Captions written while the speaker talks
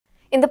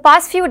In the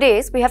past few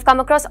days, we have come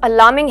across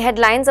alarming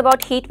headlines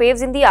about heat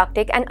waves in the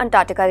Arctic and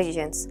Antarctica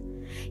regions.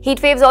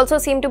 Heat waves also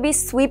seem to be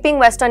sweeping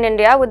Western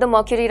India with the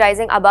mercury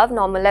rising above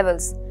normal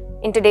levels.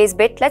 In today's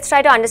bit, let's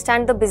try to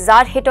understand the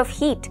bizarre hit of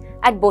heat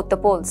at both the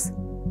poles.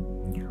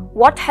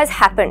 What has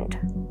happened?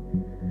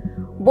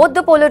 Both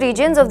the polar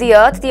regions of the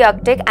Earth, the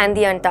Arctic and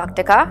the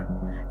Antarctica,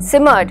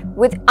 simmered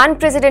with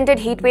unprecedented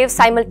heat waves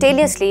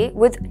simultaneously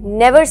with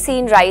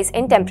never-seen rise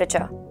in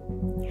temperature.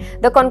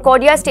 The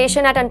Concordia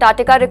station at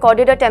Antarctica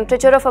recorded a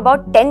temperature of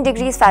about 10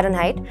 degrees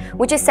Fahrenheit,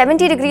 which is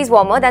 70 degrees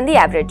warmer than the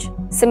average.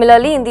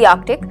 Similarly, in the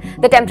Arctic,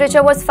 the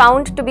temperature was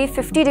found to be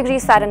 50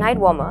 degrees Fahrenheit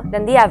warmer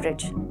than the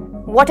average.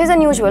 What is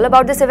unusual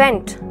about this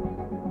event?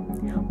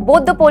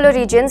 Both the polar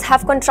regions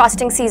have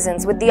contrasting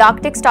seasons, with the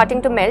Arctic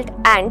starting to melt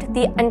and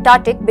the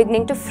Antarctic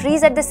beginning to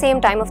freeze at the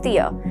same time of the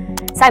year.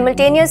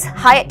 Simultaneous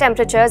high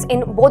temperatures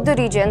in both the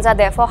regions are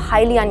therefore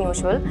highly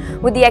unusual,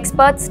 with the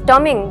experts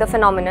terming the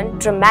phenomenon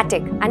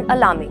dramatic and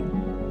alarming.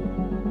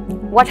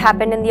 What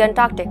happened in the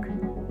Antarctic?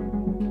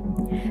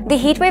 The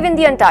heatwave in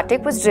the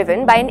Antarctic was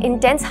driven by an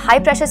intense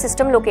high-pressure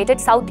system located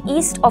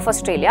southeast of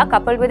Australia,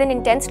 coupled with an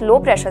intense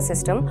low-pressure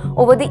system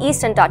over the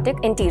East Antarctic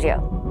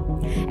interior.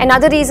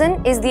 Another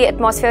reason is the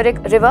atmospheric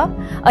river,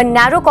 a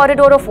narrow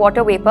corridor of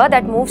water vapor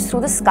that moves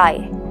through the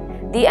sky.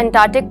 The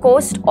Antarctic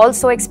coast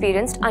also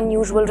experienced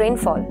unusual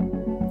rainfall.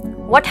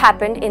 What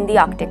happened in the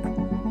Arctic?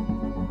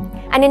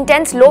 An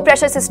intense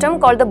low-pressure system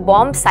called the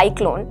bomb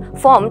cyclone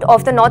formed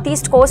off the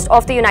northeast coast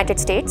of the United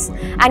States,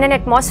 and an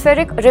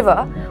atmospheric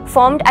river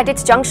formed at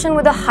its junction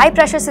with a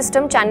high-pressure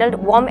system channeled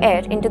warm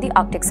air into the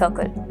Arctic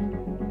Circle.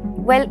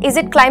 Well, is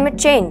it climate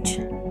change?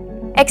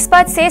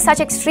 Experts say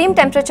such extreme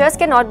temperatures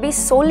cannot be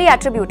solely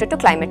attributed to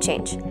climate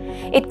change.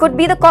 It could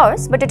be the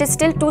cause, but it is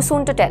still too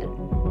soon to tell.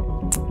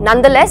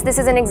 Nonetheless, this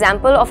is an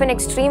example of an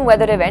extreme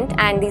weather event,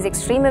 and these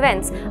extreme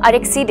events are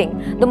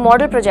exceeding the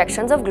model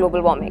projections of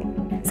global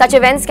warming. Such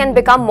events can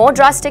become more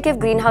drastic if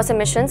greenhouse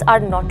emissions are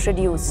not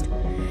reduced.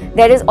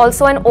 There is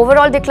also an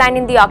overall decline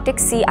in the Arctic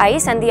sea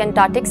ice, and the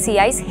Antarctic sea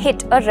ice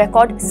hit a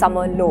record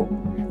summer low.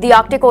 The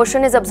Arctic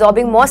Ocean is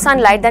absorbing more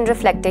sunlight than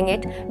reflecting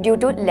it due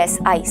to less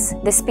ice.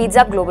 This speeds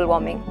up global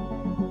warming.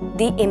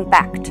 The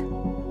impact.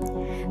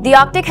 The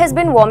Arctic has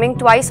been warming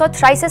twice or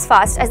thrice as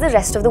fast as the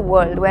rest of the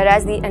world,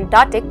 whereas the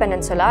Antarctic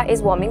Peninsula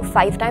is warming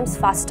 5 times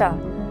faster.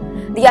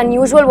 The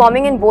unusual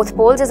warming in both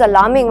poles is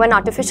alarming when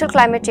artificial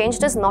climate change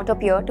does not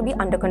appear to be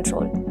under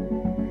control.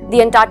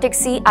 The Antarctic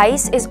sea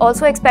ice is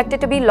also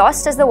expected to be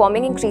lost as the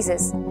warming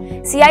increases.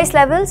 Sea ice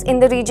levels in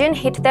the region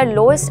hit their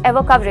lowest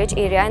ever coverage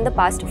area in the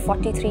past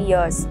 43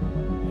 years.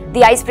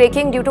 The ice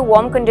breaking due to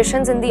warm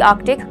conditions in the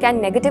Arctic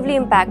can negatively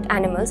impact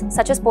animals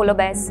such as polar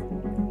bears.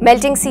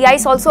 Melting sea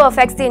ice also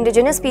affects the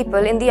indigenous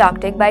people in the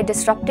Arctic by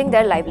disrupting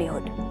their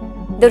livelihood.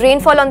 The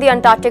rainfall on the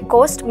Antarctic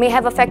coast may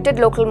have affected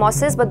local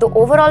mosses, but the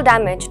overall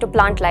damage to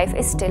plant life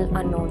is still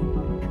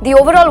unknown. The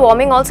overall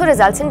warming also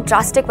results in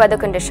drastic weather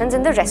conditions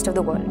in the rest of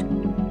the world.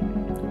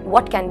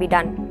 What can be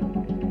done?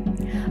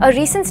 A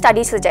recent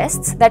study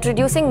suggests that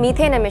reducing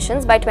methane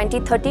emissions by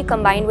 2030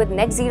 combined with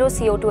net zero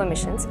CO2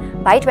 emissions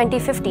by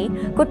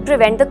 2050 could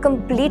prevent the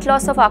complete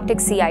loss of Arctic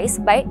sea ice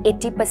by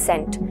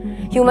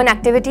 80%. Human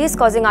activities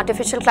causing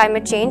artificial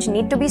climate change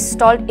need to be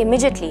stalled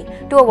immediately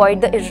to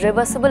avoid the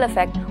irreversible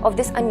effect of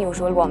this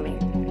unusual warming.